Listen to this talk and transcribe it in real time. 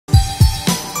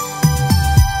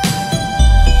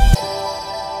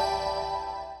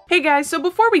Hey guys, so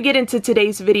before we get into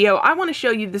today's video, I want to show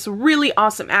you this really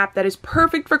awesome app that is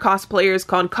perfect for cosplayers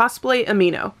called Cosplay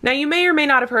Amino. Now you may or may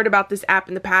not have heard about this app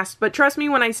in the past, but trust me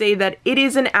when I say that it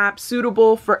is an app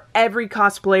suitable for every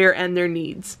cosplayer and their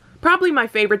needs. Probably my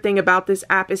favorite thing about this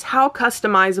app is how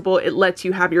customizable it lets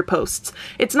you have your posts.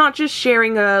 It's not just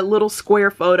sharing a little square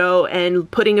photo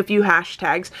and putting a few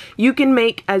hashtags. You can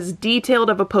make as detailed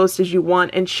of a post as you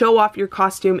want and show off your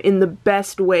costume in the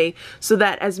best way so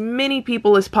that as many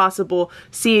people as possible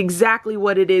see exactly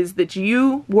what it is that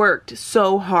you worked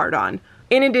so hard on.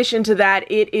 In addition to that,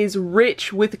 it is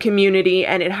rich with community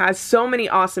and it has so many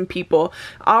awesome people.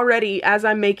 Already, as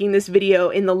I'm making this video,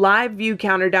 in the live view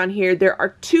counter down here, there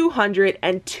are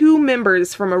 202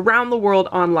 members from around the world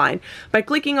online. By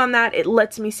clicking on that, it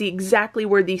lets me see exactly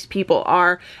where these people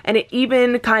are, and it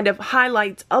even kind of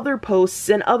highlights other posts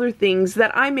and other things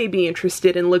that I may be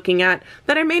interested in looking at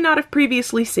that I may not have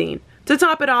previously seen. To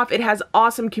top it off, it has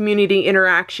awesome community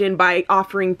interaction by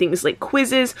offering things like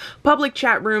quizzes, public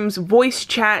chat rooms, voice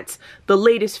chats, the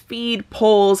latest feed,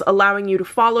 polls, allowing you to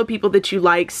follow people that you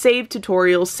like, save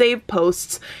tutorials, save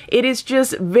posts. It is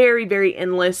just very, very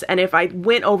endless, and if I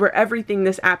went over everything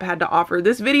this app had to offer,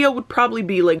 this video would probably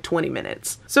be like 20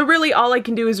 minutes. So really all I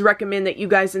can do is recommend that you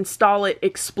guys install it,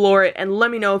 explore it, and let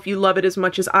me know if you love it as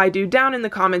much as I do down in the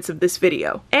comments of this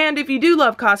video. And if you do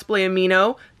love Cosplay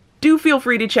Amino, do feel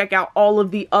free to check out all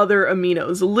of the other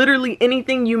aminos. Literally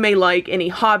anything you may like, any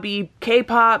hobby,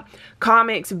 K-pop,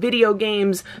 comics, video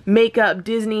games, makeup,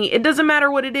 Disney, it doesn't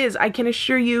matter what it is, I can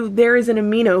assure you there is an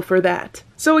amino for that.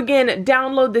 So again,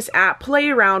 download this app, play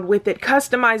around with it,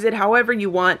 customize it however you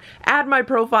want, add my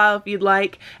profile if you'd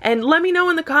like, and let me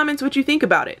know in the comments what you think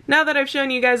about it. Now that I've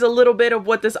shown you guys a little bit of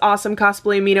what this awesome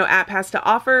Cosplay Amino app has to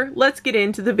offer, let's get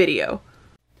into the video.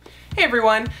 Hey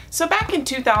everyone, so back in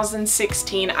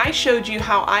 2016 I showed you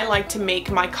how I like to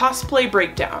make my cosplay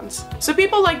breakdowns. So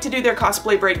people like to do their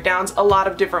cosplay breakdowns a lot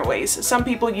of different ways. Some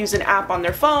people use an app on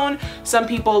their phone, some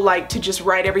people like to just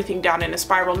write everything down in a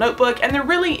spiral notebook, and there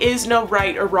really is no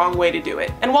right or wrong way to do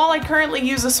it. And while I currently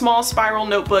use a small spiral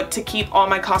notebook to keep all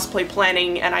my cosplay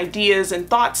planning and ideas and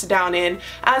thoughts down in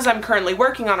as I'm currently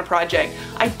working on a project,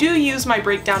 I do use my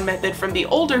breakdown method from the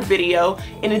older video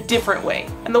in a different way.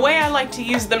 And the way I like to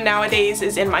use them nowadays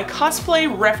is in my cosplay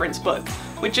reference book,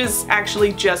 which is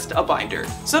actually just a binder.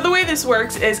 So the way this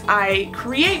works is I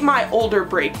create my older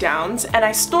breakdowns and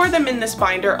I store them in this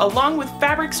binder along with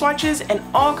fabric swatches and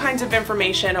all kinds of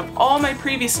information of all my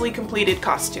previously completed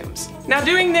costumes. Now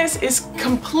doing this is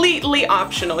completely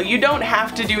optional. You don't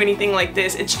have to do anything like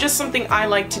this. It's just something I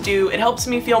like to do. It helps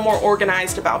me feel more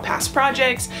organized about past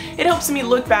projects. It helps me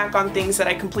look back on things that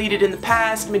I completed in the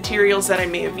past, materials that I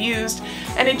may have used,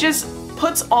 and it just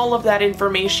puts all of that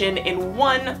information in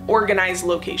one organized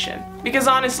location. Because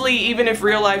honestly, even if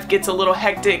real life gets a little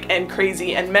hectic and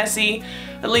crazy and messy,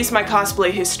 at least my cosplay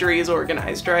history is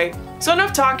organized, right? So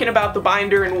enough talking about the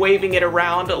binder and waving it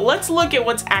around, let's look at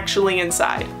what's actually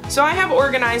inside. So I have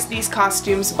organized these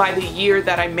costumes by the year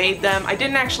that I made them. I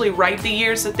didn't actually write the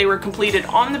years that they were completed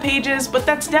on the pages, but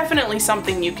that's definitely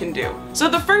something you can do. So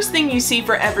the first thing you see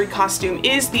for every costume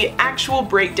is the actual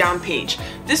breakdown page.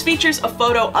 This features a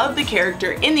photo of the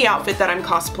character in the outfit that I'm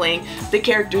cosplaying, the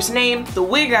character's name, the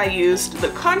wig I used, the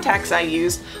contacts I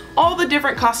used, all the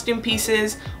different costume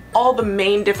pieces, all the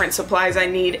main different supplies I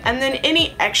need, and then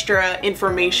any extra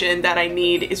information that I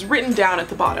need is written down at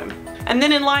the bottom. And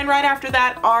then in line right after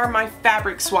that are my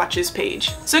fabric swatches page.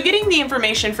 So getting the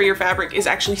information for your fabric is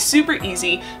actually super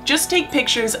easy. Just take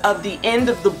pictures of the end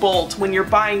of the bolt when you're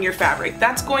buying your fabric.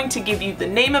 That's going to give you the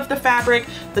name of the fabric,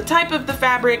 the type of the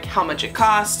fabric, how much it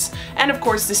costs, and of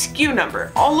course the SKU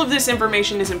number. All of this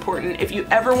information is important if you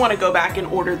ever want to go back and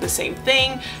order the same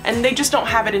thing and they just don't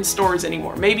have it in stores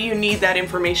anymore. Maybe you need that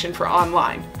information for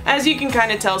online. As you can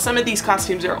kind of tell, some of these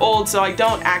costumes are old, so I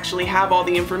don't actually have all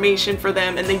the information for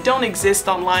them and they don't exist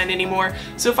online anymore.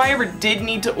 So if I ever did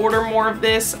need to order more of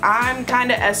this, I'm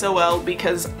kind of SOL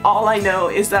because all I know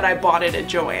is that I bought it at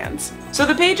Joann's. So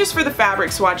the pages for the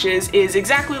fabric swatches is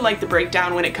exactly like the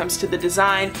breakdown when it comes to the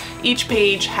design. Each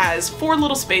page has 4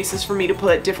 little spaces for me to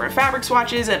put different fabric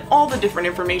swatches and all the different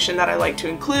information that I like to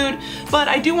include, but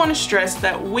I do want to stress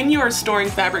that when you are storing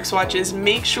fabric swatches,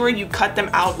 make sure you cut them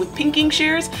out with pinking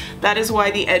shears. That is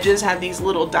why the edges have these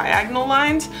little diagonal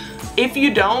lines. If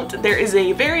you don't, there is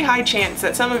a very high chance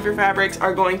that some of your fabrics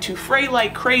are going to fray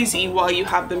like crazy while you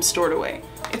have them stored away.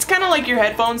 It's kind of like your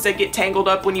headphones that get tangled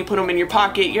up when you put them in your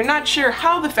pocket. You're not sure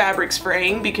how the fabric's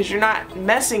fraying because you're not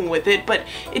messing with it, but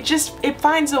it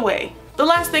finds a way. The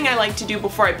last thing I like to do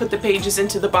before I put the pages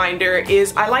into the binder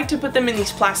is I like to put them in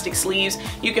these plastic sleeves.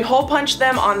 You can hole punch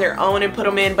them on their own and put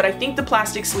them in, but I think the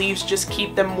plastic sleeves just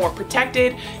keep them more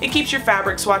protected. It keeps your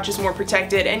fabric swatches more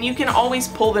protected, and you can always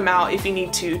pull them out if you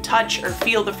need to touch or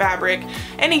feel the fabric,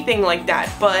 anything like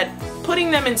that, but putting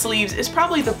them in sleeves is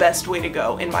probably the best way to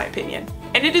go in my opinion.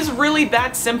 And it is really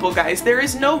that simple, guys. There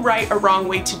is no right or wrong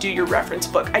way to do your reference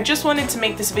book. I just wanted to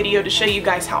make this video to show you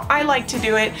guys how I like to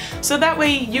do it, so that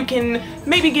way you can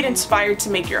maybe get inspired to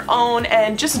make your own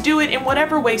and just do it in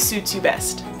whatever way suits you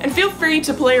best. And feel free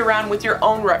to play around with your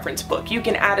own reference book. You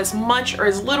can add as much or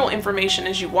as little information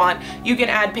as you want. You can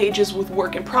add pages with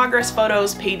work in progress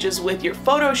photos, pages with your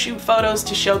photo shoot photos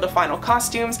to show the final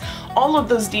costumes. All of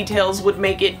those details would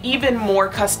make it even more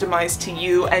customized to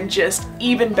you and just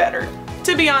even better.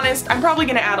 To be honest, I'm probably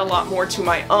going to add a lot more to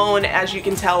my own. As you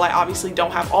can tell, I obviously don't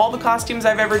have all the costumes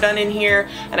I've ever done in here,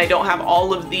 and I don't have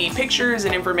all of the pictures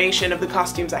and information of the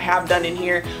costumes I have done in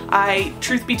here. I,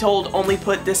 truth be told, only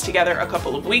put this together a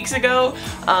couple of weeks ago,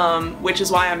 which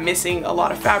is why I'm missing a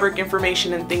lot of fabric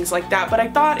information and things like that, but I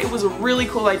thought it was a really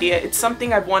cool idea. It's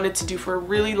something I've wanted to do for a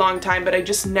really long time, but I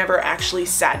just never actually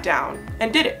sat down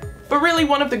and did it. But really,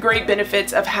 one of the great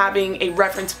benefits of having a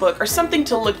reference book or something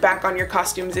to look back on your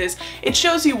costumes is it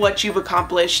shows you what you've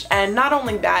accomplished, and not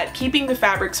only that, keeping the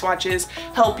fabric swatches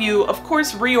help you, of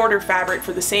course, reorder fabric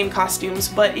for the same costumes,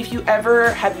 but if you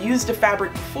ever have used a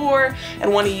fabric before and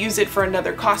want to use it for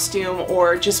another costume,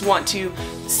 or just want to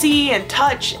see and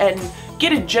touch and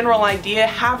get a general idea,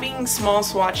 having small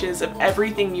swatches of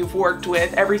everything you've worked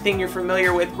with, everything you're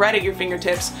familiar with right at your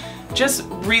fingertips, just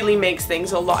really makes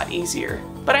things a lot easier.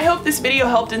 But I hope this video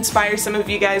helped inspire some of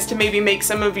you guys to maybe make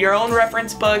some of your own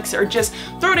reference books, or just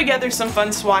throw together some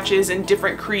fun swatches in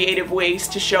different creative ways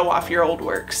to show off your old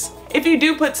works. If you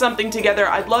do put something together,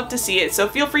 I'd love to see it, so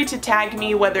feel free to tag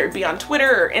me, whether it be on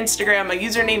Twitter or Instagram. My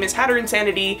username is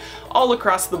HatterInsanity, all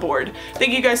across the board.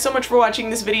 Thank you guys so much for watching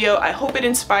this video. I hope it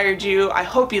inspired you, I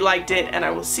hope you liked it, and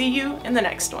I will see you in the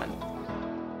next one.